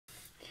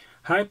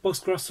Hi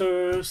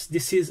Postcrossers,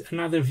 this is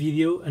another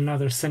video,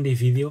 another Sunday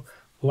video.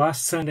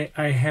 Last Sunday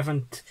I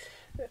haven't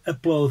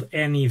uploaded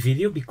any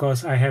video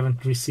because I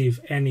haven't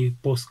received any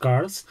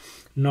postcards,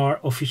 nor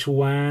official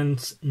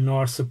ones,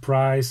 nor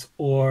surprise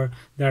or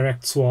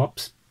direct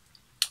swaps.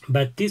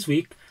 But this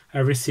week I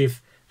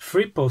received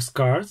 3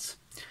 postcards,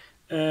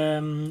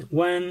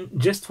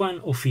 just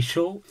one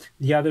official,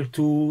 the other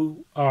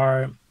 2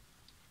 are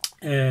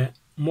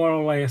more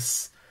or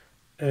less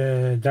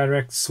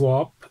direct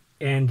swap,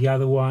 and the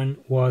other one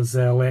was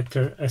a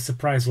letter, a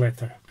surprise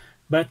letter.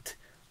 But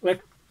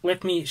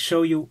let me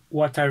show you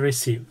what I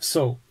received.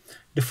 So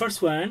the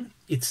first one,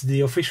 it's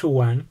the official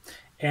one,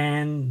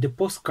 and the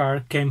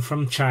postcard came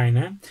from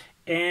China,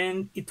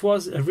 and it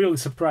was a real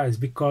surprise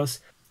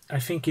because I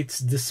think it's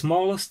the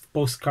smallest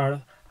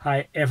postcard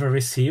I ever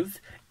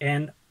received,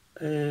 and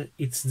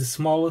it's the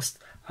smallest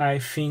I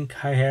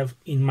think I have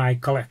in my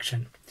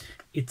collection.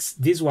 It's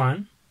this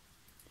one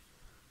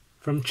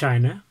from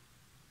China.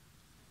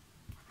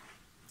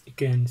 You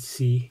can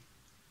see,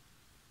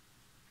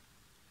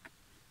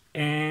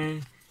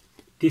 and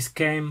this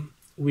came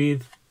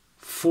with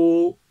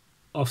full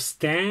of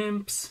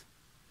stamps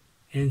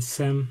and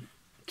some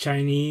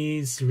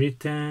Chinese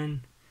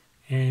written,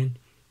 and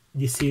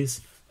this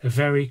is a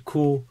very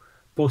cool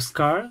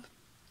postcard.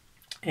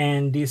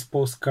 And this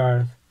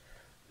postcard,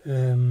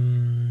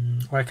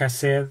 like I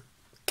said,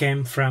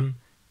 came from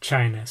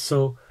China.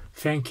 So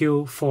thank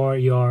you for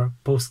your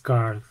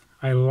postcard.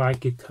 I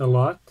like it a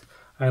lot.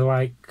 I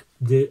like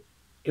the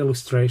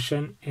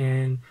illustration,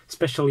 and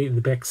especially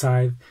the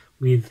backside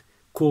with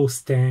cool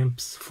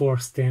stamps, 4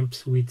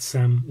 stamps with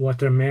some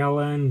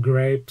watermelon,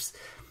 grapes,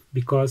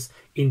 because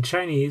in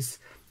Chinese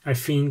I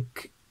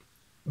think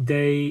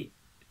to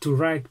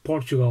write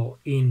Portugal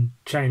in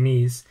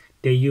Chinese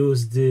they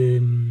use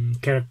the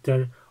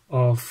character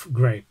of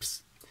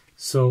grapes.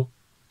 So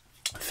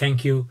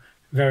thank you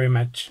very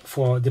much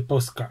for the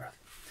postcard.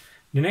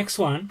 The next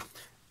one,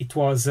 it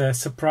was a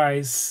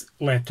surprise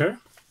letter,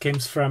 came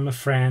from a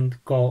friend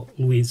called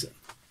Louisa,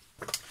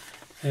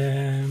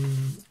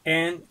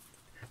 and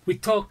we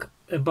talk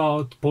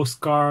about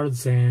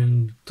postcards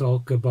and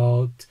talk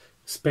about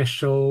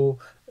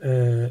special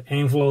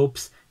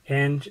envelopes,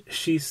 and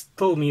she's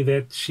told me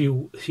that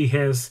she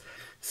has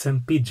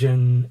some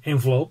pigeon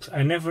envelopes.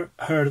 I never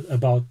heard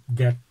about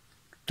that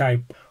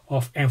type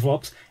of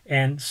envelopes,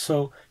 and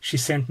so she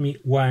sent me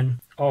one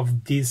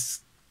of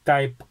these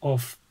type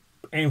of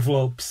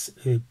envelopes,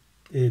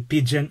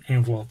 pigeon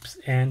envelopes,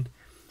 and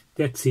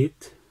that's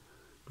it,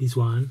 this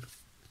one.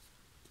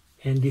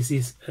 And this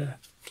is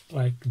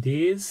like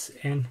this,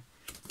 and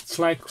it's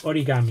like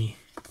origami,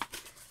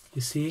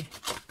 you see.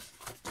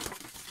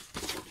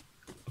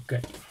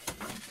 Okay,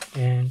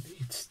 and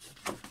it's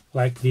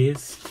like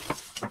this.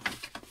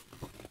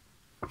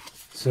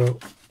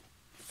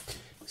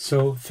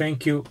 So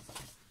thank you,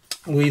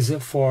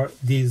 Lisa, for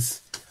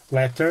this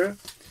letter.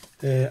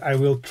 I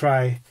will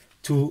try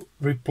to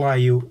reply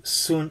you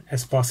soon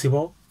as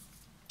possible,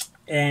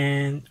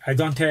 and I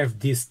don't have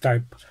this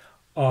type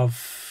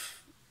of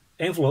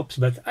envelopes,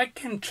 but I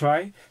can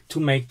try to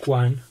make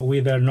one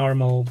with a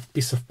normal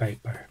piece of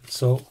paper.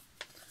 So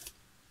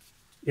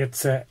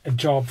it's a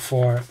job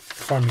for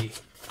me.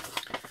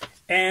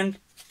 And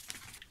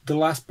the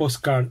last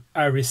postcard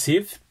I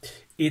received,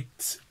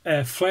 it's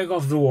a flag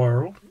of the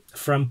world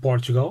from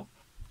Portugal.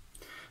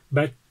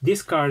 But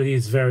this card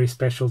is very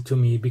special to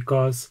me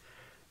because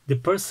the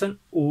person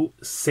who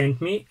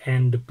sent me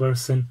and the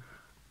person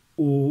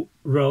who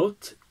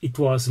wrote, it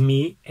was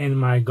me and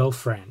my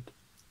girlfriend.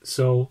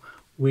 So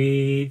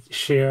we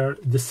share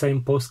the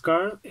same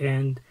postcard,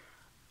 and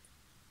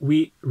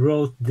we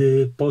wrote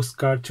the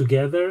postcard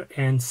together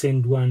and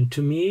sent one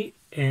to me,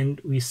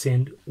 and we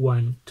sent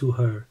one to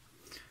her.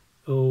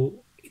 Oh,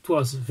 it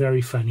was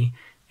very funny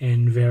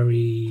and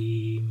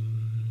very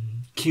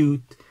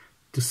cute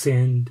to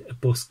send a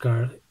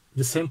postcard,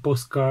 the same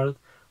postcard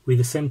with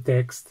the same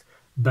text,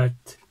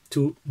 but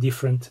 2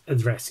 different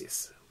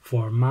addresses,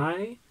 for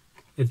my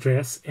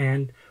address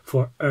and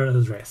for her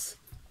address.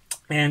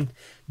 And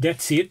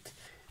that's it.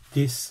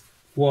 This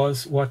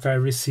was what I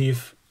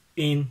received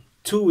in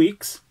 2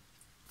 weeks,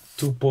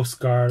 2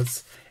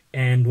 postcards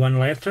and 1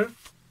 letter.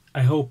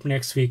 I hope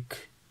next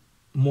week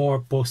more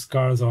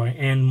postcards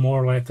and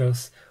more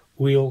letters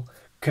will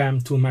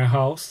come to my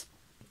house.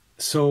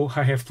 So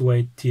I have to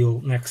wait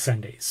till next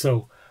Sunday.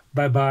 So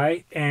bye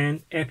bye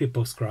and happy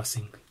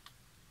postcrossing.